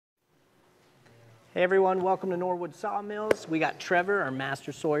Hey everyone, welcome to Norwood Sawmills. We got Trevor, our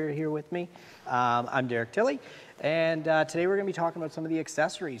master sawyer, here with me. I'm Derek Tilley, and today we're going to be talking about some of the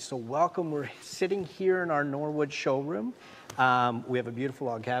accessories. So welcome, we're sitting here in our Norwood showroom. We have a beautiful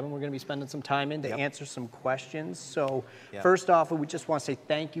log cabin we're going to be spending some time in to answer some questions. So first off, we just want to say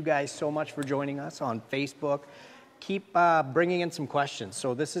thank you guys so much for joining us on Facebook. Keep bringing in some questions.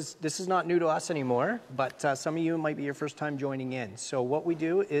 So this is not new to us anymore, but some of you might be your first time joining in. So what we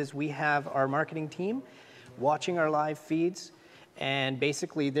do is we have our marketing team watching our live feeds, and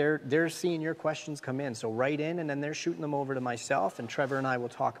basically they're seeing your questions come in. So write in, and then they're shooting them over to myself, and Trevor and I will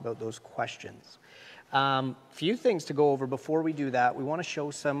talk about those questions. Few things to go over before we do that. We want to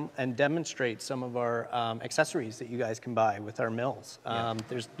show some and demonstrate some of our accessories that you guys can buy with our mills.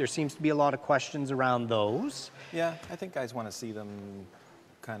 There seems to be a lot of questions around those. Yeah, I think guys want to see them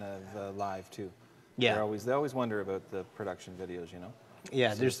kind of live too. Yeah, they always wonder about the production videos, you know.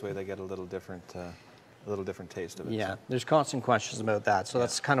 Yeah, so this way they get a little different taste of it. Yeah, there's constant questions about that. So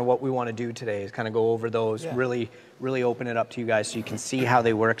that's kind of what we want to do today, is kind of go over those, really open it up to you guys so you can see how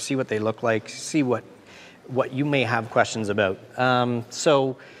they work, see what they look like, see what you may have questions about.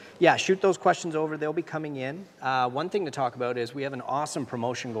 So yeah, shoot those questions over. They'll be coming in. One thing to talk about is we have an awesome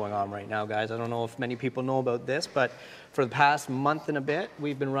promotion going on right now, guys. I don't know if many people know about this, but for the past month and a bit,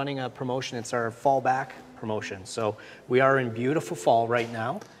 we've been running a promotion. It's our fall back promotion. So we are in beautiful fall right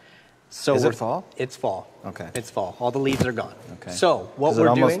now. So is it fall? It's fall. Okay. It's fall. All the leaves are gone. Okay. So what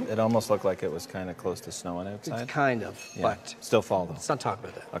we're doing... It almost looked like it was kind of close to snowing outside. It's kind of, but... Still fall though. Let's not talk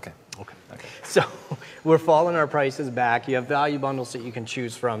about that. Okay. Okay. So we're falling our prices back. You have value bundles that you can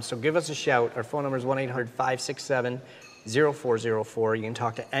choose from. So give us a shout. Our phone number is 1-800-567-0404. You can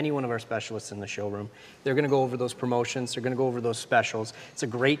talk to any one of our specialists in the showroom. They're going to go over those promotions. They're going to go over those specials. It's a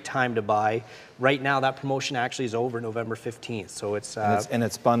great time to buy. Right now, that promotion actually is over November 15th. So it's... and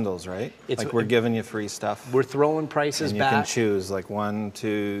it's bundles, right? Like we're giving you free stuff. We're throwing prices back. And you can choose like 1,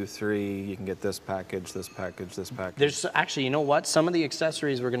 2, 3. You can get this package, this package, this package. There's actually, you know what? Some of the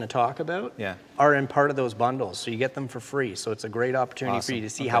accessories we're going to talk about are in part of those bundles. So you get them for free. So it's a great opportunity for you to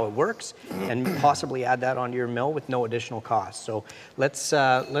see how it works and possibly add that onto your mill with no additional cost. So let's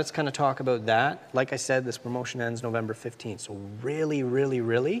kind of talk about that. Like I said, this promotion ends November 15th. So really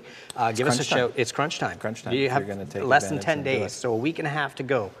give us a shout. It's crunch time. Crunch time. You have less than 10 days, so a week and a half to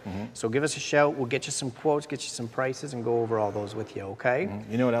go. So give us a shout. We'll get you some quotes, get you some prices, and go over all those with you, okay?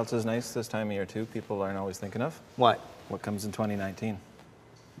 You know what else is nice this time of year too? People aren't always thinking of? What? What comes in 2019?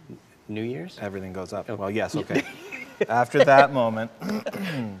 New Year's? Everything goes up. Well, yes, okay. After that moment,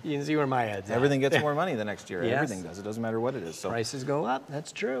 you can see where my head's at. Everything gets more money the next year. Yes. Everything does. It doesn't matter what it is. So prices go up.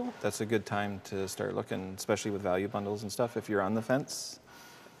 That's true. That's a good time to start looking, especially with value bundles and stuff. If you're on the fence,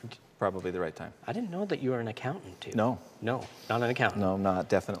 probably the right time. I didn't know that you were an accountant too. No, not an accountant. No,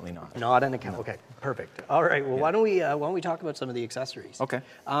 definitely not. Not an accountant. No. Okay, perfect. All right. Well, why don't we talk about some of the accessories? Okay.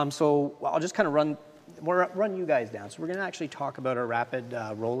 So I'll just kind of run you guys down. So we're going to actually talk about our rapid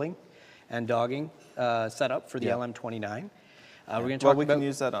rolling and dogging setup for the LM29. We're going to talk we can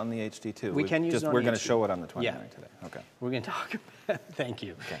use that on the HD too. We can use it on We're the going to HD. show it on the 29 today. Okay. We're going to talk about, thank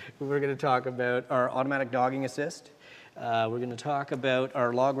you. Okay. We're going to talk about our automatic dogging assist. We're going to talk about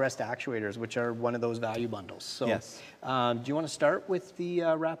our log rest actuators, which are one of those value bundles. So, yes. Do you want to start with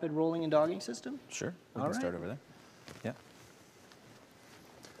the rapid rolling and dogging system? Sure. We can start over there. Yeah.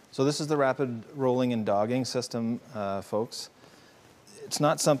 So this is the rapid rolling and dogging system, folks. It's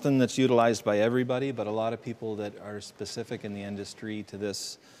not something that's utilized by everybody, but a lot of people that are specific in the industry to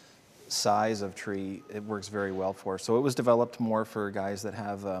this size of tree, it works very well for. So it was developed more for guys that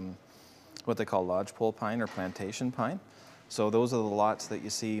have what they call lodgepole pine or plantation pine. So those are the lots that you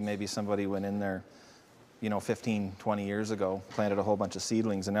see, maybe somebody went in there, 15, 20 years ago, planted a whole bunch of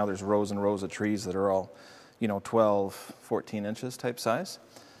seedlings, and now there's rows and rows of trees that are all, 12, 14 inches type size.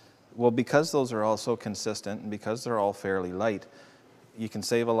 Well, because those are all so consistent and because they're all fairly light, you can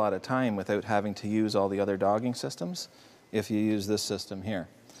save a lot of time without having to use all the other dogging systems if you use this system here.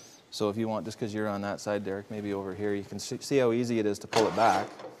 So if you want, just because you're on that side, Derek, maybe over here, you can see how easy it is to pull it back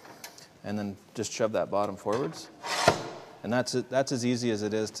and then just shove that bottom forwards. And that's as easy as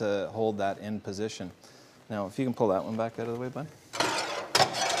it is to hold that in position. Now, if you can pull that one back out of the way, bud.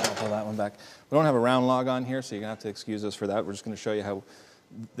 I'll pull that one back. We don't have a round log on here, so you're going to have to excuse us for that. We're just going to show you how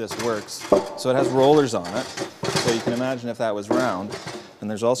this works. So it has rollers on it. So you can imagine if that was round. And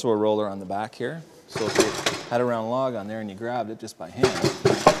there's also a roller on the back here. So if you had a round log on there and you grabbed it just by hand,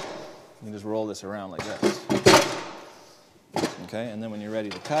 you can just roll this around like this. Okay, and then when you're ready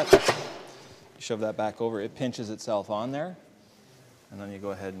to cut, you shove that back over. It pinches itself on there, and then you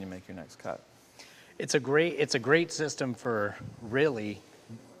go ahead and you make your next cut. It's a great system for really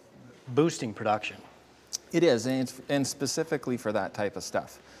boosting production. It is, and specifically for that type of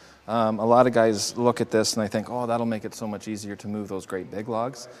stuff. A lot of guys look at this and they think, oh, that'll make it so much easier to move those great big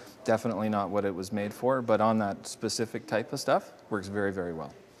logs. Definitely not what it was made for, but on that specific type of stuff, works very, very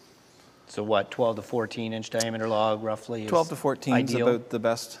well. So what, 12 to 14 inch diameter log roughly? 12 to 14 ideal? is about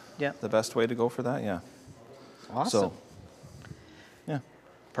the best way to go for that, yeah. Awesome. So, yeah.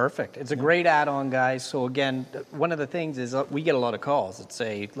 Perfect. It's a great add-on, guys. So again, one of the things is we get a lot of calls that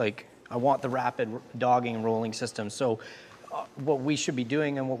say, like, I want the rapid dogging and rolling system. So what we should be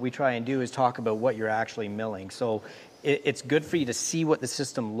doing and what we try and do is talk about what you're actually milling. So it's good for you to see what the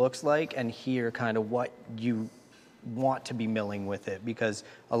system looks like and hear kind of what you want to be milling with it, because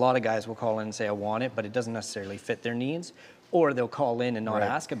a lot of guys will call in and say, I want it, but it doesn't necessarily fit their needs. Or they'll call in and not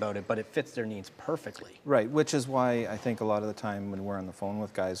ask about it, but it fits their needs perfectly. Right, which is why I think a lot of the time when we're on the phone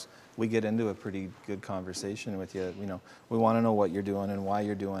with guys, we get into a pretty good conversation with you. You know, we want to know what you're doing and why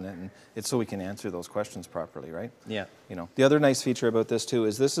you're doing it, and it's so we can answer those questions properly, right? Yeah. You know, the other nice feature about this too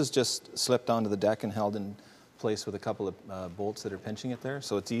is this is just slipped onto the deck and held in place with a couple of bolts that are pinching it there,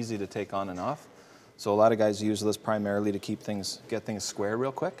 so it's easy to take on and off. So a lot of guys use this primarily to get things square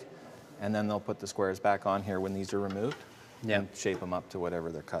real quick, and then they'll put the squares back on here when these are removed. And shape them up to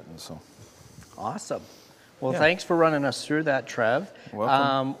whatever they're cutting. So, awesome. Well, thanks for running us through that, Trev.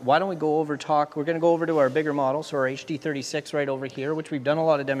 Welcome. Why don't we go over we're going to go over to our bigger model, so our HD36 right over here, which we've done a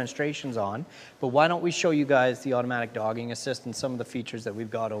lot of demonstrations on. But why don't we show you guys the automatic dogging assist and some of the features that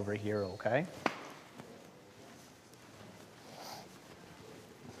we've got over here, okay?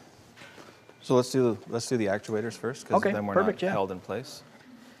 So let's do the actuators first, because then we're not held in place.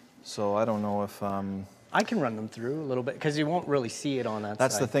 So I don't know if I can run them through a little bit, because you won't really see it on that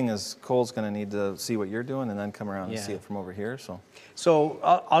That's side. the thing, is Cole's going to need to see what you're doing and then come around and see it from over here. So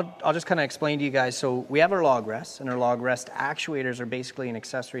I'll just kind of explain to you guys. So we have our log rests, and our log rest actuators are basically an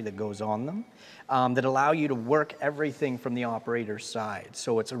accessory that goes on them that allow you to work everything from the operator's side.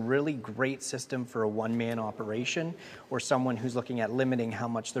 So it's a really great system for a one-man operation or someone who's looking at limiting how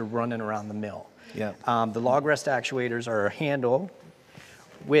much they're running around the mill. Yeah. The log rest actuators are a handle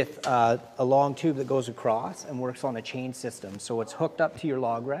with a long tube that goes across and works on a chain system. So it's hooked up to your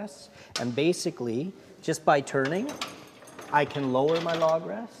log rests, and basically, just by turning, I can lower my log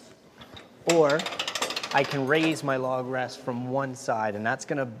rest, or I can raise my log rest from one side, and that's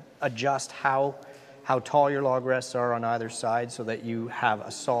gonna adjust how tall your log rests are on either side so that you have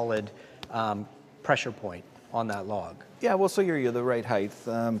a solid pressure point on that log. Yeah, well, so you're the right height,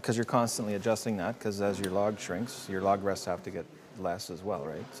 because you're constantly adjusting that, because as your log shrinks, your log rests have to get less as well,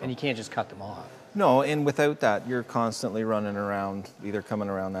 right? So. And you can't just cut them off. No, and without that, you're constantly running around, either coming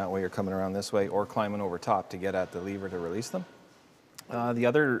around that way or coming around this way, or climbing over top to get at the lever to release them. The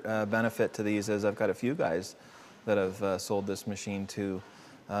other benefit to these is I've got a few guys that have sold this machine to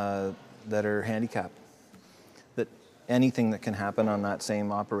that are handicapped. That anything that can happen on that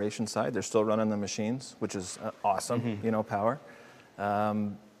same operation side, they're still running the machines, which is awesome, you know, power.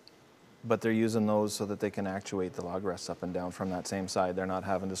 But they're using those so that they can actuate the log rests up and down from that same side. They're not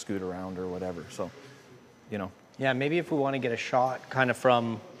having to scoot around or whatever, so, you know. Yeah, maybe if we want to get a shot kind of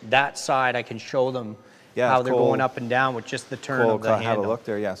from that side, I can show them Yeah, how they're going up and down with just the turn of the handle. Have a look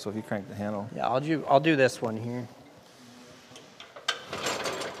there, yeah. So if you crank the handle. Yeah, I'll do this one here.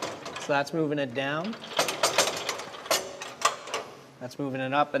 So that's moving it down. That's moving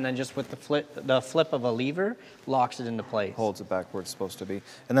it up, and then just with the flip of a lever, locks it into place. Holds it back where it's supposed to be.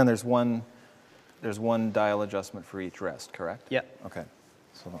 And then there's one dial adjustment for each rest, correct? Yep. Okay.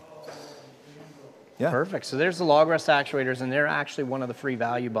 So, yeah. Perfect. So there's the log rest actuators, and they're actually one of the free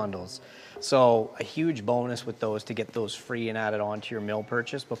value bundles. So a huge bonus with those to get those free and added on to your mill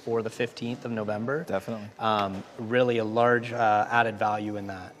purchase before the 15th of November. Definitely. Really a large added value in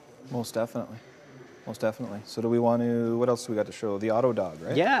that. Most definitely. Most definitely. So do we want to, what else do we got to show? The auto dog,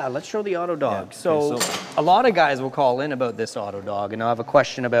 right? Yeah, let's show the auto dog. Yeah. So a lot of guys will call in about this auto dog, and I'll have a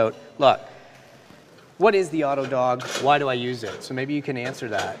question about, look, what is the auto dog? Why do I use it? So maybe you can answer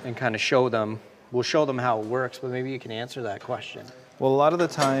that and kind of show them. We'll show them how it works, but maybe you can answer that question. Well, a lot of the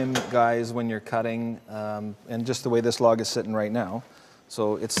time, guys, when you're cutting, and just the way this log is sitting right now,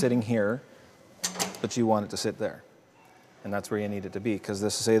 so it's sitting here, but you want it to sit there. And that's where you need it to be,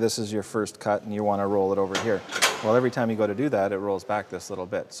 because say this is your first cut and you want to roll it over here. Well, every time you go to do that, it rolls back this little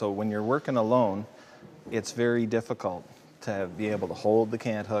bit. So when you're working alone, it's very difficult to be able to hold the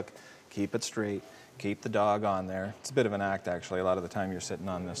cant hook, keep it straight, keep the dog on there. It's a bit of an act, actually. A lot of the time you're sitting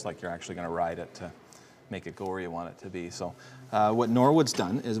on this like you're actually going to ride it to make it go where you want it to be. So what Norwood's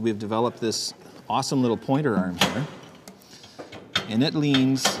done is we've developed this awesome little pointer arm here, and it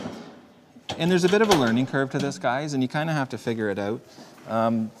leans. And there's a bit of a learning curve to this, guys, and you kind of have to figure it out.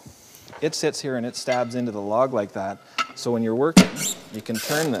 it sits here and it stabs into the log like that. So when you're working, you can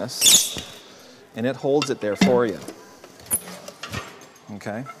turn this and it holds it there for you.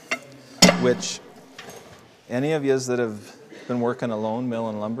 Okay? Which any of yous that have been working alone,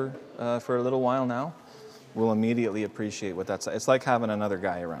 milling lumber for a little while now, will immediately appreciate what that's like. It's like having another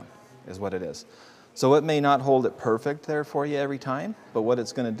guy around, is what it is. So it may not hold it perfect there for you every time, but what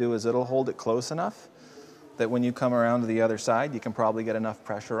it's going to do is it'll hold it close enough that when you come around to the other side, you can probably get enough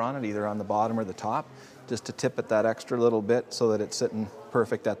pressure on it, either on the bottom or the top, just to tip it that extra little bit so that it's sitting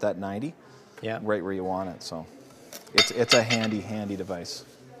perfect at that 90, right where you want it. So it's a handy device.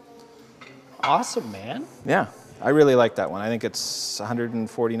 Awesome, man. Yeah, I really like that one. I think it's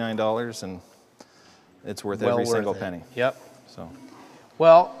 $149 and it's worth every single penny. Yep. So,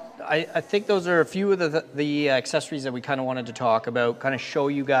 well, I think those are a few of the accessories that we kind of wanted to talk about, kind of show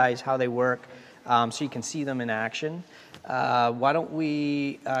you guys how they work, so you can see them in action. Why don't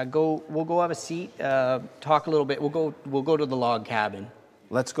we we'll go have a seat, talk a little bit. We'll go to the log cabin.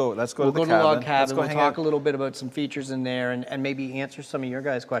 Let's go to the log cabin. We'll hang talk out. a little bit about some features in there and maybe answer some of your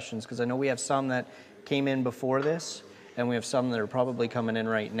guys' questions, because I know we have some that came in before this, and we have some that are probably coming in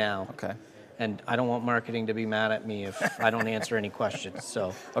right now. Okay. And I don't want marketing to be mad at me if I don't answer any questions.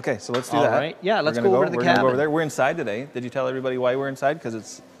 So okay, so let's do all that. All right. Yeah, let's go over to the cabin. cabin. Go over there. We're inside today. Did you tell everybody why we're inside? Because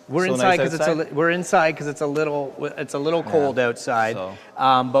it's we're so inside nice because we're inside because it's a little cold outside. So.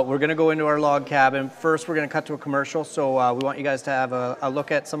 But we're gonna go into our log cabin first. We're gonna cut to a commercial. So we want you guys to have a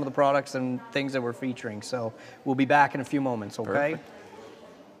look at some of the products and things that we're featuring. So we'll be back in a few moments. Okay. Perfect.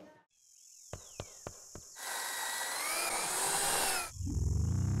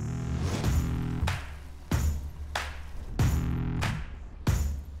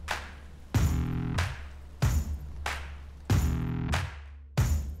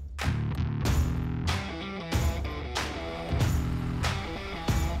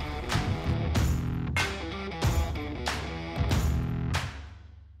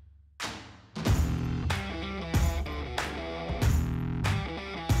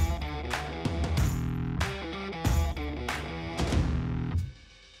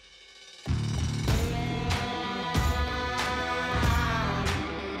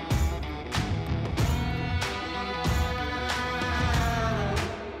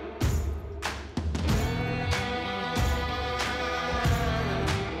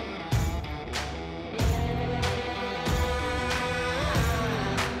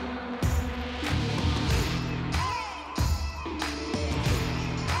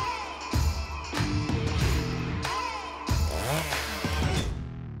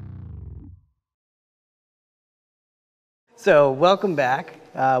 So welcome back.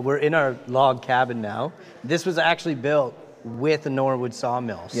 We're in our log cabin now. This was actually built with a Norwood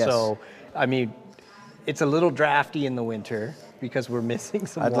sawmill. Yes. So, I mean, it's a little drafty in the winter because we're missing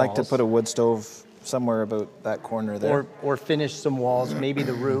some walls. I'd like to put a wood stove somewhere about that corner there. Or finish some walls. Maybe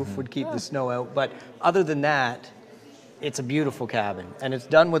the roof would keep the snow out. But other than that, it's a beautiful cabin. And it's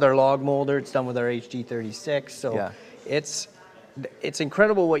done with our log molder. It's done with our HG36. So it's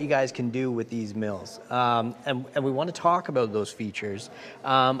incredible what you guys can do with these mills. And we want to talk about those features.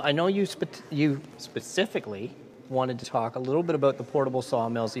 I know you specifically wanted to talk a little bit about the portable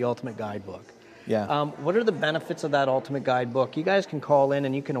sawmills, the Ultimate Guidebook. Yeah. What are the benefits of that Ultimate Guidebook? You guys can call in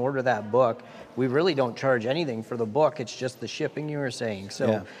and you can order that book. We really don't charge anything for the book. It's just the shipping you were saying.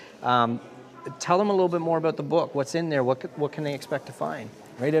 So tell them a little bit more about the book. What's in there? What can they expect to find?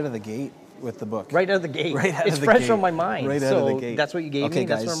 Right out of the gate with the book. Right out of the gate. Right out it's of the fresh gate. on my mind. Right so out of the gate. That's what you gave me.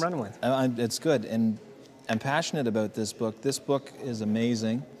 Guys, that's what I'm running with. It's good. And I'm passionate about this book. This book is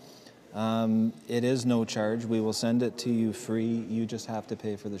amazing. It is no charge. We will send it to you free. You just have to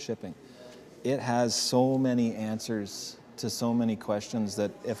pay for the shipping. It has so many answers to so many questions that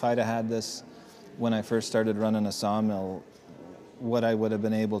if I'd have had this when I first started running a sawmill, what I would have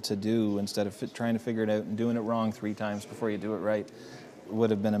been able to do instead of trying to figure it out and doing it wrong 3 times before you do it right would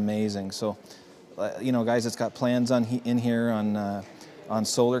have been amazing. So, you know, guys, it's got plans in here on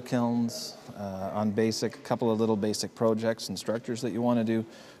solar kilns, on a couple of little basic projects and structures that you want to do,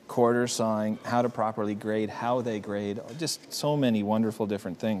 quarter sawing, how to properly grade, how they grade, just so many wonderful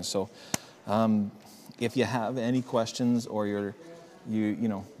different things. So, if you have any questions or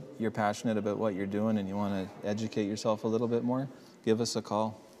you're passionate about what you're doing and you want to educate yourself a little bit more, give us a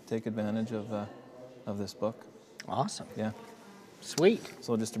call. Take advantage of this book. Awesome. Yeah. Sweet.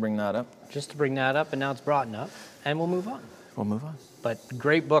 So just to bring that up. Just to bring that up, and now it's brought up, and we'll move on. We'll move on. But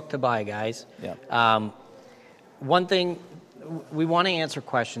great book to buy, guys. Yeah. One thing, we want to answer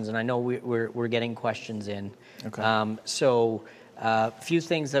questions, and I know we're getting questions in. Okay. So A few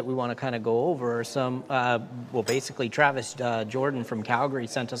things that we want to kind of go over are some, well, basically Travis Jordan from Calgary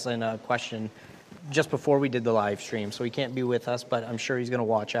sent us in a question just before we did the live stream, so he can't be with us, but I'm sure he's going to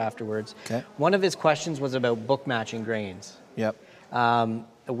watch afterwards. Okay. One of his questions was about book matching grains. Yep.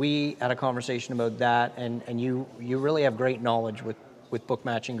 We had a conversation about that, and you really have great knowledge with book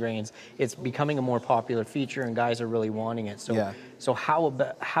matching grains. It's becoming a more popular feature, and guys are really wanting it. So, Yeah. so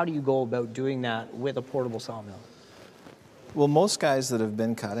how do you go about doing that with a portable sawmill? Well, most guys that have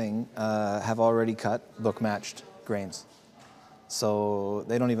been cutting have already cut book matched grains. So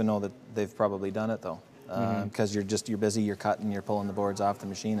they don't even know that they've probably done it though, because you're busy, you're cutting, you're pulling the boards off the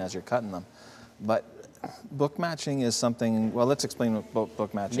machine as you're cutting them. But book matching is something, well, let's explain what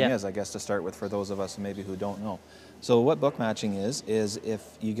book matching is, I guess, to start with, for those of us maybe who don't know. So what book matching is if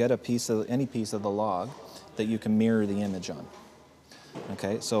you get any piece of the log that you can mirror the image on.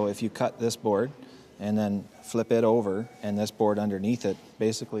 Okay, so if you cut this board and then flip it over, and this board underneath it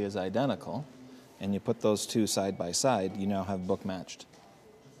basically is identical, and you put those two side by side, you now have book matched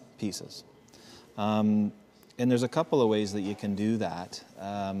pieces. And there's a couple of ways that you can do that.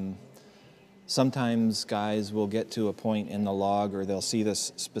 Sometimes guys will get to a point in the log, or they'll see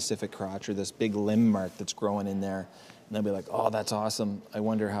this specific crotch or this big limb mark that's growing in there, and they'll be like, oh, that's awesome. I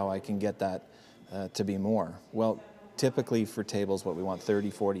wonder how I can get that to be more. Well, typically for tables, what we want, 30,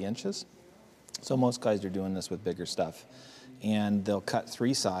 40 inches. So most guys are doing this with bigger stuff. And they'll cut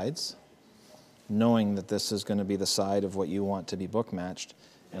 3 sides, knowing that this is going to be the side of what you want to be book matched,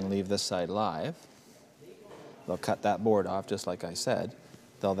 and leave this side live. They'll cut that board off, just like I said.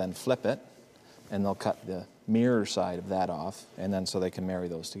 They'll then flip it, and they'll cut the mirror side of that off, and then so they can marry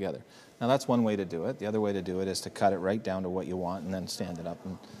those together. Now that's one way to do it. The other way to do it is to cut it right down to what you want, and then stand it up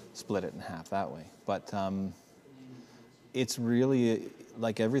and split it in half that way. But it's really,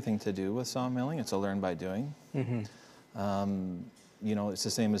 like everything to do with sawmilling, it's a learn by doing. You know, it's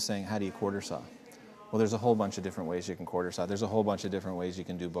the same as saying, how do you quarter saw? Well, there's a whole bunch of different ways you can quarter saw. There's a whole bunch of different ways you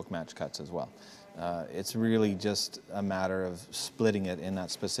can do book match cuts as well. It's really just a matter of splitting it in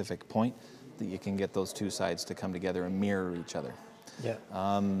that specific point that you can get those two sides to come together and mirror each other. Yeah.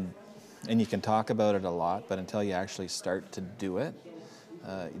 And you can talk about it a lot, but until you actually start to do it,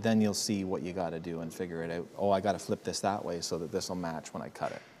 then you'll see what you got to do and figure it out. Oh, I got to flip this that way so that this will match when I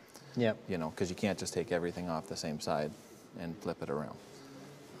cut it. Yeah. You know, because you can't just take everything off the same side and flip it around.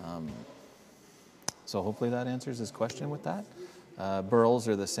 So hopefully that answers his question with that. Burls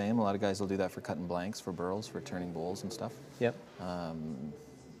are the same. A lot of guys will do that for cutting blanks, for burls, for turning bowls and stuff. Yep.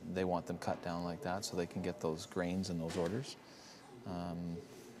 They want them cut down like that so they can get those grains and those orders.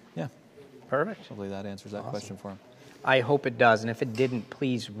 Yeah. Perfect. Hopefully that answers that question for him. I hope it does, and if it didn't,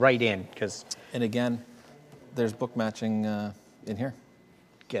 please write in, because... And again, there's book matching in here.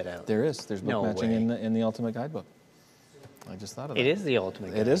 Get out. There is. There's book No matching way. in the Ultimate Guidebook. I just thought of that. It is the ultimate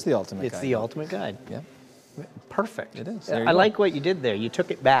guide. It is the Ultimate It's Guidebook. the ultimate guide. Yeah. Perfect. It is. There you I go. like what you did there. You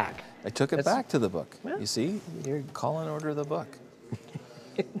took it back. I took it That's- back to the book. Well, You see? You're calling order the book.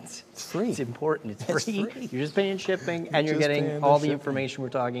 It's free. It's important. It's It's free. free. You're just paying shipping, and you're just getting paying the all the shipping. information we're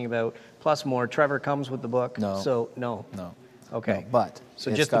talking about, plus more. Trevor comes with the book. No. So, no. No. Okay. No, but So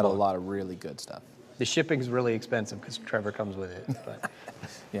it's just the got a book. lot of really good stuff. The shipping's really expensive because Trevor comes with it. But.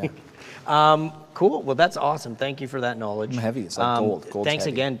 Yeah. Cool. Well, that's awesome. Thank you for that knowledge. I'm heavy. It's like gold. Gold's Thanks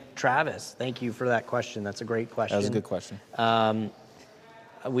heavy. again, Travis. Thank you for that question. That's a great question. That was a good question.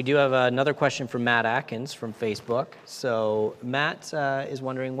 We do have another question from Matt Atkins from Facebook. So Matt is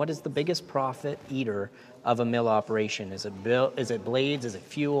wondering, what is the biggest profit eater of a mill operation? Is it blades? Is it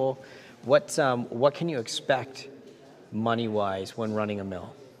fuel? What can you expect money-wise when running a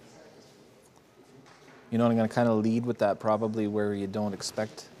mill? You know, I'm going to kind of lead with that, probably where you don't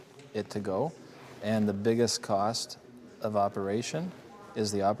expect it to go. And the biggest cost of operation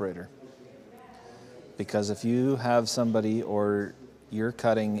is the operator. Because if you have somebody, or you're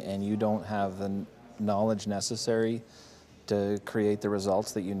cutting and you don't have the knowledge necessary to create the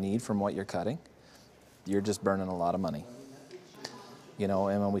results that you need from what you're cutting, you're just burning a lot of money. You know,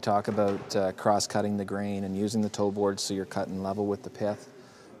 and when we talk about cross-cutting the grain and using the toe boards so you're cutting level with the pith,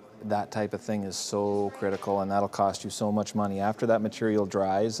 that type of thing is so critical, and that'll cost you so much money. After that material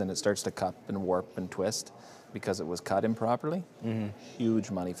dries and it starts to cup and warp and twist because it was cut improperly,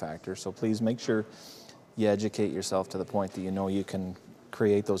 huge money factor. So please make sure you educate yourself to the point that you know you can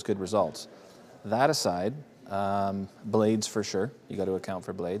create those good results. That aside, blades for sure. You got to account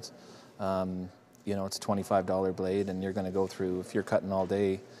for blades. You know, it's a $25 blade, and you're going to go through, if you're cutting all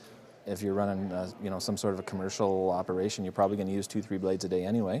day, if you're running, you know, some sort of a commercial operation, you're probably going to use 2-3 blades a day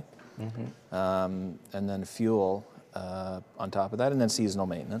anyway. And then fuel on top of that, and then seasonal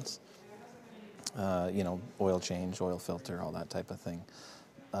maintenance. you know, oil change, oil filter, all that type of thing.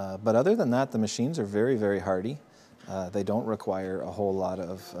 But other than that, the machines are very, very hardy. They don't require a whole lot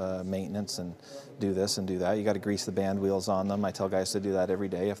of maintenance and do this and do that. You got to grease the band wheels on them. I tell guys to do that every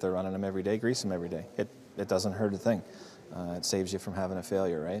day. If they're running them every day, grease them every day. It doesn't hurt a thing. It saves you from having a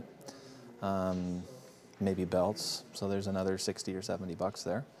failure, right? Maybe belts. So there's another 60 or 70 bucks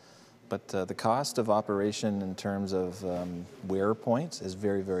there. But the cost of operation in terms of wear points is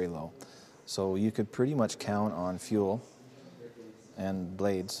very, very low. So you could pretty much count on fuel and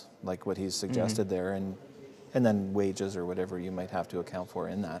blades, like what he's suggested there, and then wages or whatever you might have to account for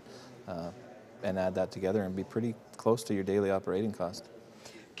in that, and add that together and be pretty close to your daily operating cost.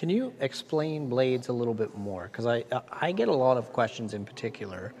 Can you explain blades a little bit more? Because I get a lot of questions in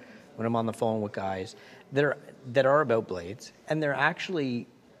particular when I'm on the phone with guys that are about blades, and they're actually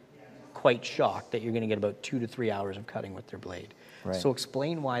quite shocked that you're going to get about 2 to 3 hours of cutting with their blade. Right. So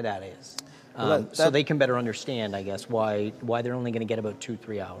explain why that is. Well, so they can better understand, I guess, why they're only going to get about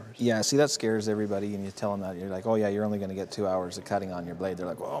 2-3 hours. Yeah, see, that scares everybody, and you tell them that, you're like, oh yeah, you're only going to get 2 hours of cutting on your blade. They're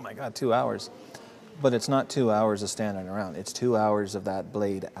like, oh my God, 2 hours. But it's not 2 hours of standing around. It's 2 hours of that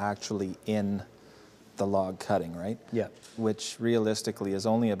blade actually in the log cutting, right? Yeah. Which realistically is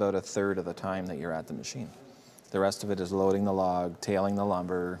only about a third of the time that you're at the machine. The rest of it is loading the log, tailing the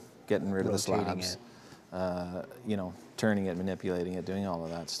lumber, getting rid of the slabs, you know, turning it, manipulating it, doing all of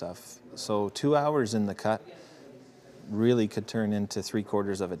that stuff. So 2 hours in the cut really could turn into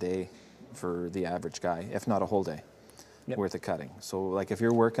 3/4 of a day for the average guy, if not a whole day worth of cutting. So like if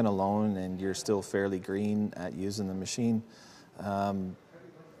you're working alone and you're still fairly green at using the machine,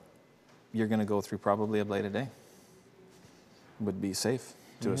 you're going to go through probably a blade a day. Would be safe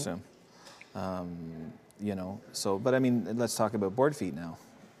to assume. You know, so, but I mean, let's talk about board feet now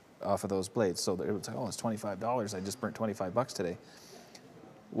off of those blades. So it was like, oh, it's $25. I just burnt 25 bucks today.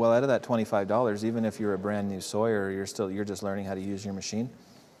 Well, out of that $25, even if you're a brand new sawyer, you're just learning how to use your machine,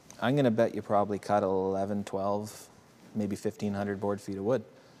 I'm going to bet you probably cut 11, 12, maybe 1,500 board feet of wood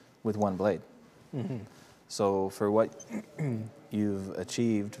with one blade. So for what you've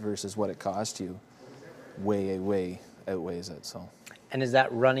achieved versus what it cost you, way outweighs it. So. And is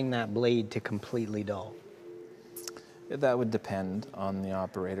that running that blade to completely dull? That would depend on the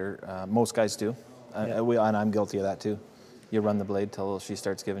operator. Most guys do, and I'm guilty of that too. You run the blade till she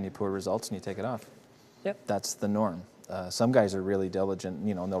starts giving you poor results and you take it off. Yep. That's the norm. Some guys are really diligent,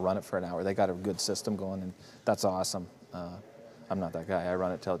 you know, and they'll run it for an hour. They got a good system going, and that's awesome. I'm not that guy. I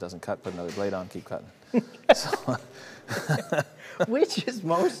run it till it doesn't cut, put another blade on, keep cutting. Which is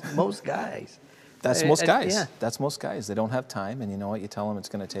most guys. That's most guys. Yeah. That's most guys. They don't have time, and you know what? You tell them it's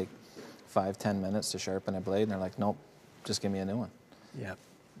going to take 5-10 minutes to sharpen a blade, and they're like, nope, just give me a new one. Yeah.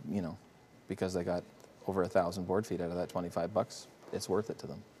 You know, because they got over 1,000 board feet out of that 25 bucks. It's worth it to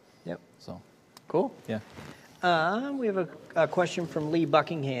them. Yep. So. Cool. Yeah. We have a question from Lee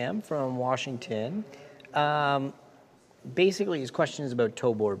Buckingham from Washington. Basically, his question is about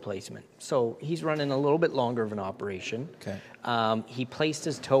toe board placement. So he's running a little bit longer of an operation. Okay. He placed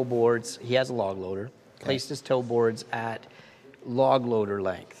his toe boards, he has a log loader, placed his toe boards at log loader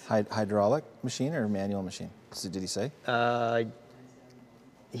length. Hydraulic machine or manual machine? Did he say?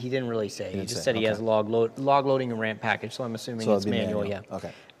 He didn't really say. He just say, said he okay. has log loading and ramp package, so I'm assuming So it's it'd be manual, manual. yeah.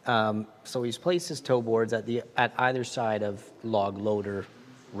 Okay. So he's placed his toe boards at either side of log loader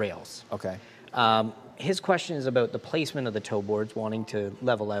rails. Okay. His question is about the placement of the toe boards, wanting to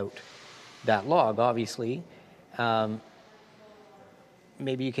level out that log, obviously.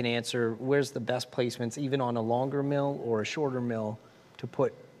 Maybe you can answer, where's the best placements, even on a longer mill or a shorter mill, to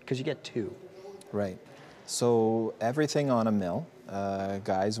put, because you get two. Right. So everything on a mill,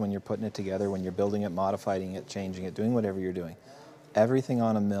 guys, when you're putting it together, when you're building it, modifying it, changing it, doing whatever you're doing, everything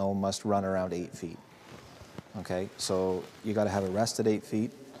on a mill must run around 8 feet. Okay, so you got to have a rest at 8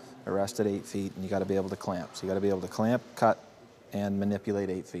 feet, a rest at 8 feet, and you got to be able to clamp. So you got to be able to clamp, cut, and manipulate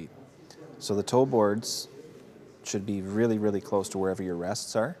 8 feet. So the toe boards should be really close to wherever your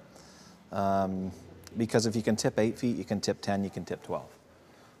rests are. Because if you can tip 8 feet, you can tip 10, you can tip 12.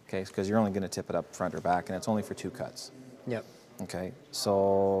 Okay, because you're only going to tip it up front or back, and it's only for 2 cuts. Yep. Okay,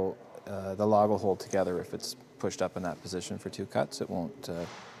 so the log will hold together if it's pushed up in that position for 2 cuts. It won't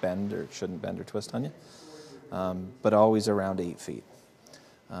bend, or shouldn't bend or twist on you. But always around 8 feet.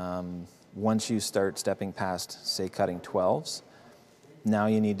 Once you start stepping past, say, cutting 12s, now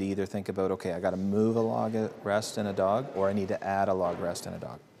you need to either think about, okay, I got to move a log rest in a dog, or I need to add a log rest in a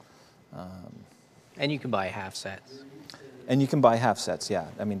dog. And you can buy half sets. And you can buy half sets, yeah.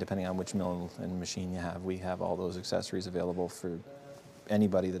 I mean, depending on which mill and machine you have, we have all those accessories available for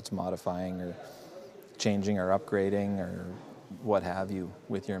anybody that's modifying or changing or upgrading or what have you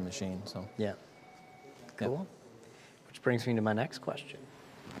with your machine. So Yeah. Cool. Which brings me to my next question.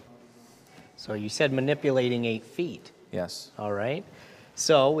 So you said manipulating 8 feet. Yes. All right.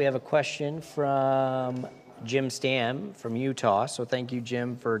 So we have a question from Jim Stam from Utah. So thank you,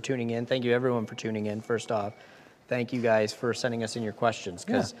 Jim, for tuning in. Thank you, everyone, for tuning in. First off, thank you guys for sending us in your questions,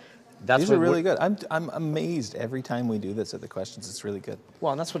 because that's These what are really good. I'm amazed every time we do this at the questions. It's really good.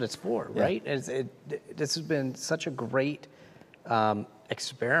 Well, and that's what it's for, right? This has been such a great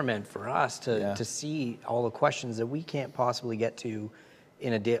experiment for us to see all the questions that we can't possibly get to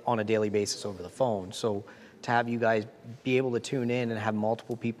on a daily basis over the phone. So to have you guys be able to tune in and have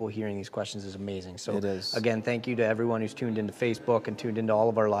multiple people hearing these questions is amazing. So it is. Again, thank you to everyone who's tuned into Facebook and tuned into all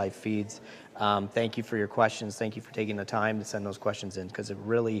of our live feeds. Thank you for your questions. Thank you for taking the time to send those questions in, because it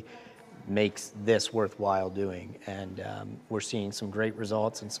really makes this worthwhile doing. And we're seeing some great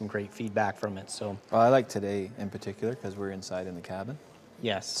results and some great feedback from it. So Well, I like today in particular because we're inside in the cabin.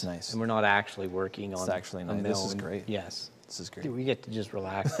 yes, It's nice. and we're not actually working on It's actually a nice. mill. This is great. Yes. This is great. Dude, we get to just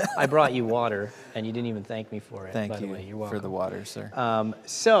relax. I brought you water, and you didn't even thank me for it. Thank by you the way. You're welcome. for the water, sir.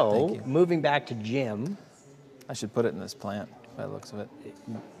 So, Thank you. moving back to Jim, I should put it in this plant by the looks of it.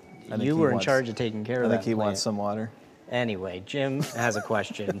 you were in charge of taking care of that I think he plant. wants some water. Anyway, Jim has a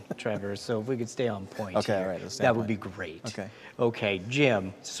question, Trevor, so if we could stay on point Okay, here, all right, let's stay that on would be point. great. Okay. Okay,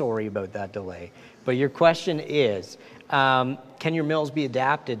 Jim, sorry about that delay. But your question is, can your mills be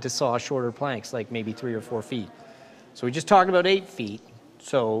adapted to saw shorter planks, like maybe 3 or 4 feet? So we just talked about 8 feet,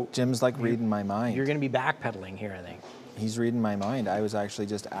 so Jim's like reading my mind. you're going to be backpedaling here, I think. He's reading my mind. I was actually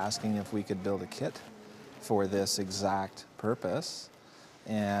just asking if we could build a kit for this exact purpose.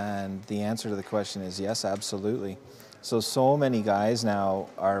 And the answer to the question is yes, absolutely. So many guys now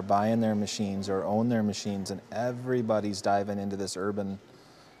are buying their machines or own their machines, and everybody's diving into this urban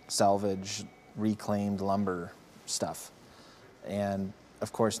salvage, reclaimed lumber stuff. And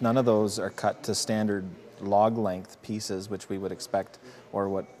of course, none of those are cut to standard log length pieces, which we would expect, or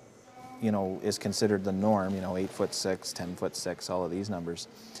what is considered the norm, 8'6", 10'6", all of these numbers.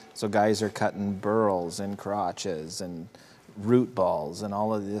 So guys are cutting burls and crotches and root balls and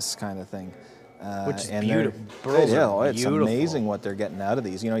all of this kind of thing. Which is and beautiful. It's Beautiful. amazing what they're getting out of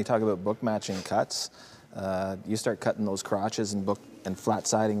these. You talk about book matching cuts. You start cutting those crotches and flat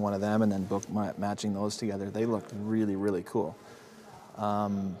siding one of them and then book matching those together. They look really, really cool.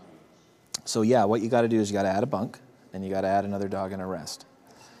 So yeah, what you got to do is you got to add a bunk and you got to add another dog and a rest.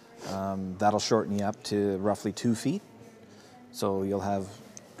 That'll shorten you up to roughly 2 feet. So you'll have,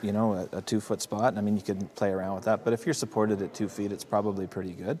 a 2 foot spot. I mean, you could play around with that, but if you're supported at 2 feet, it's probably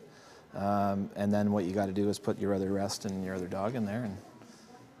pretty good. And then what you got to do is put your other rest and your other dog in there, and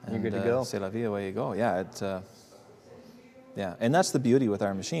you're good to go. C'est la vie, away you go. Yeah, and that's the beauty with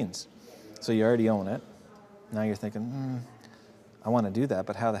our machines. So you already own it. Now you're thinking, I want to do that,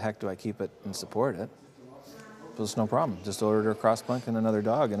 but how the heck do I keep it and support it? Well, it's no problem. Just order a cross bunk and another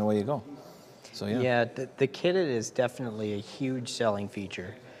dog, and away you go. So Yeah, the kitted is definitely a huge selling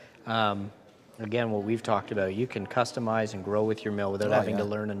feature. Again, what we've talked about, you can customize and grow with your mill without having to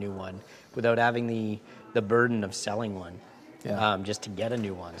learn a new one, without having the burden of selling one, just to get a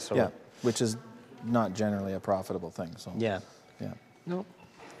new one. So which is not generally a profitable thing. So yeah. No,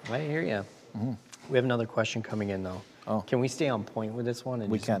 I hear you. Mm-hmm. We have another question coming in though. Oh. Can we stay on point with this one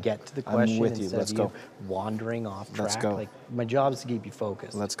and get to the I'm question with you. instead Let's of go. wandering off track? Let's go. Like, my job is to keep you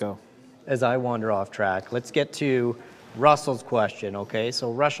focused. Let's go. As I wander off track, let's get to Russell's question, okay?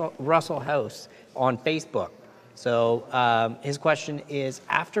 So Russell House on Facebook. So his question is,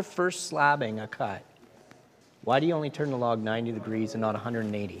 after first slabbing a cut, why do you only turn the log 90 degrees and not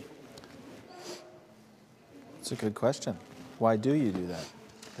 180? It's a good question. Why do you do that?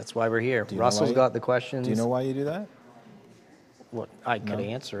 That's why we're here. Do you know Russell's why- got the questions. Do you know why you do that? Well, I could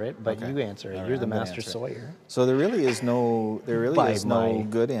answer it, but Okay. you answer it. All You're right, the I'm gonna master answer it. sawyer. So there really is no my-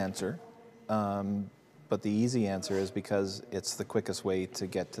 good answer, but the easy answer is because it's the quickest way to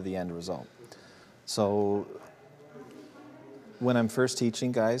get to the end result. So when I'm first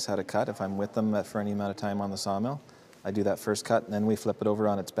teaching guys how to cut, if I'm with them for any amount of time on the sawmill, I do that first cut and then we flip it over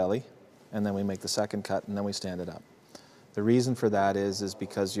on its belly and then we make the second cut and then we stand it up. The reason for that is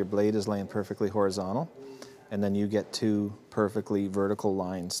because your blade is laying perfectly horizontal and then you get 2 perfectly vertical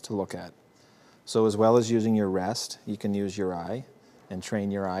lines to look at. So as well as using your rest, you can use your eye and train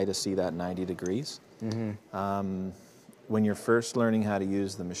your eye to see that 90 degrees. Mm-hmm. When you're first learning how to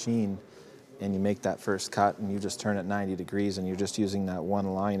use the machine and you make that first cut and you just turn it 90 degrees and you're just using that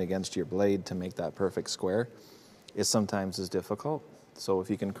one line against your blade to make that perfect square, it sometimes is difficult. So if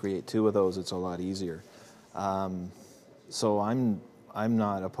you can create 2 of those, it's a lot easier. So I'm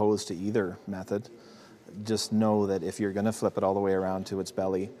not opposed to either method. Just know that if you're going to flip it all the way around to its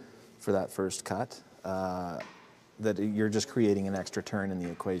belly for that first cut, that you're just creating an extra turn in the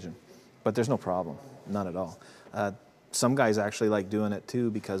equation. But there's no problem, none at all. Some guys actually like doing it too,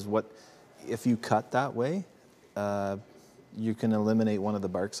 because if you cut that way, you can eliminate one of the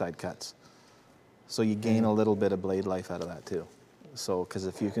bark side cuts. So you gain a little bit of blade life out of that too. So, because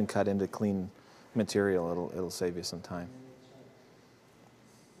if you can cut into clean material, it'll save you some time.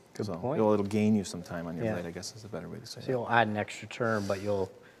 Good so point. It'll gain you some time on your blade, I guess is a better way to say it. So you'll add an extra turn, but you'll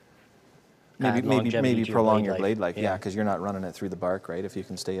maybe prolong your blade life. Yeah, because you're not running it through the bark, right? If you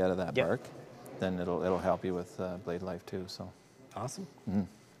can stay out of that bark, then it'll help you with blade life too. So awesome.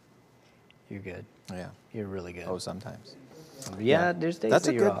 You're good. Yeah, you're really good. Oh, sometimes. Yeah, there's days that's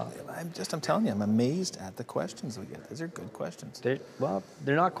that you're off. I'm telling you, I'm amazed at the questions we get. These are good questions. They're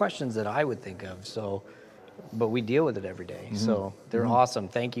not questions that I would think of. So, but we deal with it every day. So they're awesome.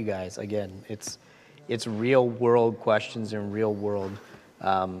 Thank you guys. Again, it's real world questions and real world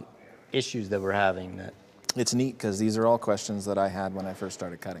issues that we're having. It's neat because these are all questions that I had when I first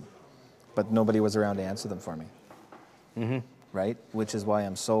started cutting, but nobody was around to answer them for me. Right? Which is why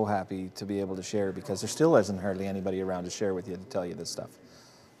I'm so happy to be able to share, because there still isn't hardly anybody around to share with you, to tell you this stuff,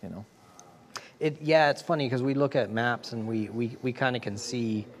 you know? It's funny because we look at maps and we kind of can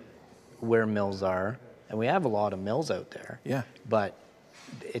see where mills are, and we have a lot of mills out there. Yeah. But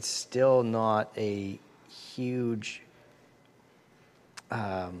it's still not a huge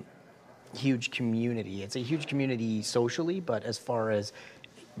community. It's a huge community socially, but as far as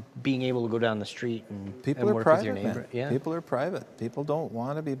being able to go down the street and work with your neighbor. Yeah. People are private. People don't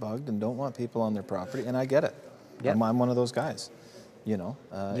want to be bugged and don't want people on their property, and I get it. Yep. I'm one of those guys. You know,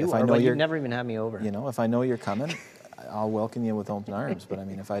 you've never even had me over. You know, if I know you're coming, I'll welcome you with open arms. But I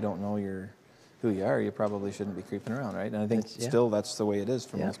mean, if I don't know who you are, you probably shouldn't be creeping around, right? And I think still that's the way it is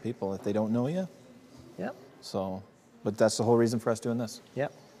for most people. If they don't know you. Yep. So, but that's the whole reason for us doing this.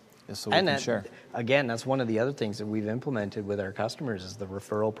 Yep. So we can share. Again, that's one of the other things that we've implemented with our customers is the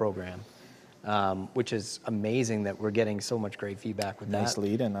referral program, which is amazing that we're getting so much great feedback with that. Nice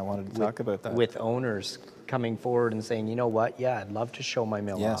lead, and I wanted to talk about that. With owners coming forward and saying, you know what, I'd love to show my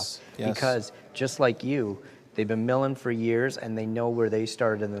mill off. Because just like you, they've been milling for years and they know where they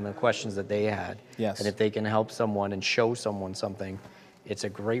started and the questions that they had. Yes. And if they can help someone and show someone something, it's a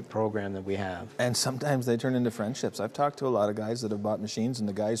great program that we have. And sometimes they turn into friendships. I've talked to a lot of guys that have bought machines, and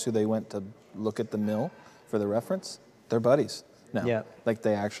the guys who they went to look at the mill for the reference, they're buddies now. Yeah. Like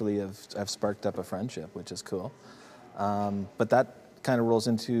they actually have sparked up a friendship, which is cool. But that kind of rolls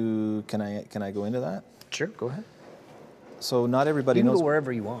into, can I go into that? Sure, go ahead. So not everybody knows. You can go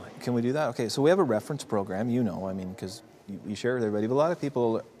wherever you want. Can we do that? Okay, so we have a reference program, because you share with everybody. But a lot of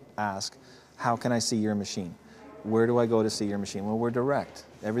people ask, how can I see your machine? Where do I go to see your machine? Well, we're direct.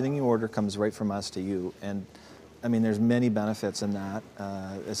 Everything you order comes right from us to you. And I mean, there's many benefits in that,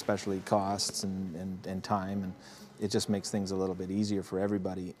 especially costs and time. And it just makes things a little bit easier for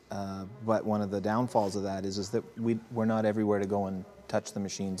everybody. But one of the downfalls of that is that we're not everywhere to go and touch the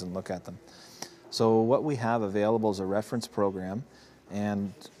machines and look at them. So what we have available is a reference program.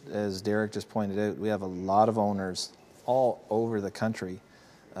 And as Derek just pointed out, we have a lot of owners all over the country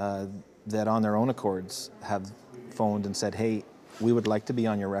that on their own accords have phoned and said, hey, we would like to be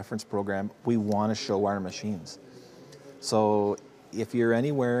on your reference program. We want to show our machines. So if you're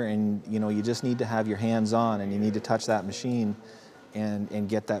anywhere and you just need to have your hands on and you need to touch that machine and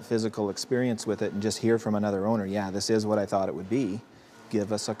get that physical experience with it and just hear from another owner, this is what I thought it would be,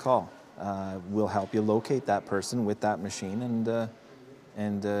 give us a call. We'll help you locate that person with that machine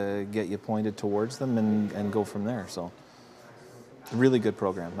and get you pointed towards them and go from there. So really good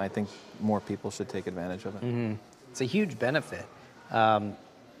program. I think more people should take advantage of it. It's a huge benefit.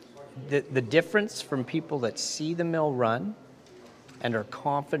 The difference from people that see the mill run and are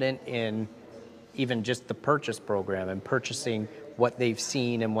confident in even just the purchase program and purchasing what they've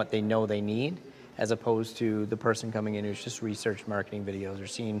seen and what they know they need, as opposed to the person coming in who's just researched marketing videos or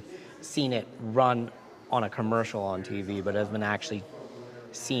seen it run on a commercial on TV, but hasn't actually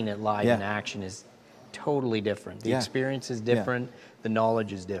seen it live in action, is totally different. The experience is different. The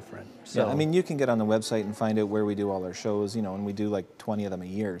knowledge is different. So I mean, you can get on the website and find out where we do all our shows, and we do like 20 of them a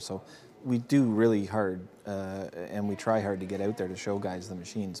year. So we do really hard, and we try hard to get out there to show guys the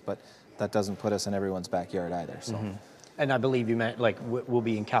machines, but that doesn't put us in everyone's backyard either. So. And I believe you meant, like, we'll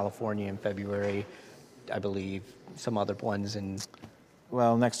be in California in February, I believe, some other ones in...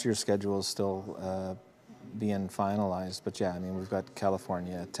 Well, next year's schedule is still being finalized, but I mean, we've got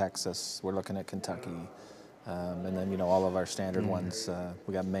California, Texas, we're looking at Kentucky, And then, you know, all of our standard ones,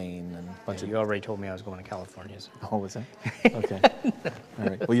 we got Maine and a bunch of... You already told me I was going to California. So. Oh, was it? Okay. All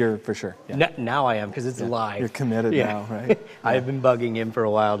right. Well, you're for sure. Yeah. Now I am, because it's live. You're committed now, right? I've been bugging him for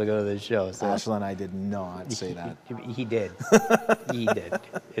a while to go to this show. So. Ashla and I did not say that. He did. He did.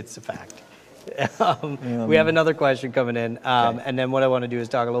 It's a fact. We have another question coming in, and then what I want to do is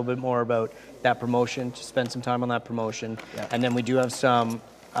talk a little bit more about that promotion, to spend some time on that promotion, and then we do have some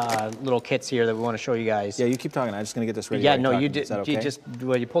little kits here that we want to show you guys. Yeah, you keep talking. I'm just going to get this ready. Yeah, no, you did. Okay?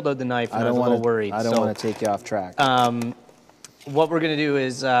 You pulled out the knife, and I was a little worried. I don't want to take you off track. What we're going to do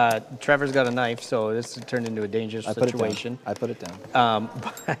is, Trevor's got a knife, so this turned into a dangerous situation. I put it down.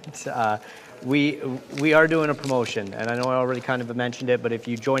 But we are doing a promotion, and I know I already kind of mentioned it, but if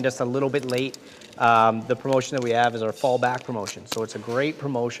you joined us a little bit late, the promotion that we have is our fallback promotion. So it's a great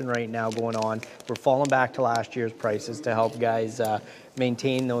promotion right now going on. We're falling back to last year's prices to help guys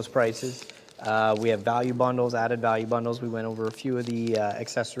maintain those prices. We have value bundles, added value bundles. We went over a few of the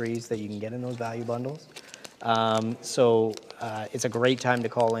accessories that you can get in those value bundles. It's a great time to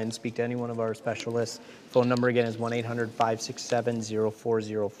call in, speak to any one of our specialists. Phone number again is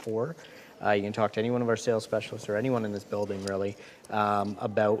 1-800-567-0404. You can talk to any one of our sales specialists or anyone in this building, really,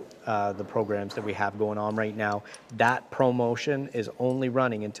 about the programs that we have going on right now. That promotion is only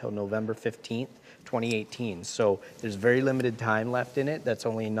running until November 15th, 2018. So there's very limited time left in it. That's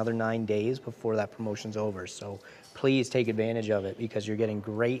only another 9 days before that promotion's over. So please take advantage of it, because you're getting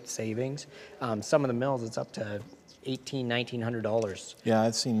great savings. Some of the mills, it's up to $1,900. Yeah,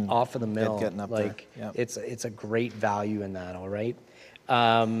 I've seen off of the mill. Getting up like there. Yep. It's a great value in that. All right.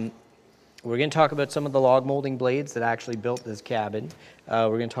 We're going to talk about some of the log molding blades that actually built this cabin. We're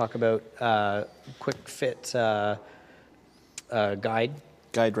going to talk about quick fit guide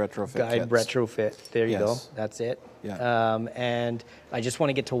retrofit. Guide kits. retrofit. There you go. That's it. Yeah. And I just want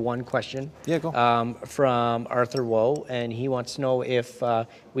to get to one question. Yeah, go. From Arthur Woe, and he wants to know if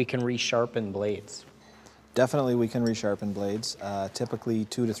we can resharpen blades. Definitely, we can resharpen blades. Typically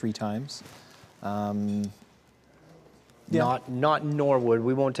 2 to 3 times. Not Norwood.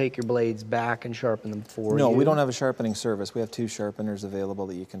 We won't take your blades back and sharpen them for you. No, we don't have a sharpening service. We have 2 sharpeners available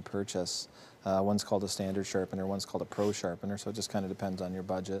that you can purchase. One's called a standard sharpener, one's called a pro sharpener, so it just kind of depends on your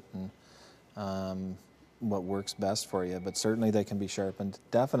budget and what works best for you. But certainly they can be sharpened.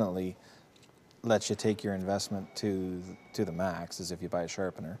 Definitely lets you take your investment to the max, as if you buy a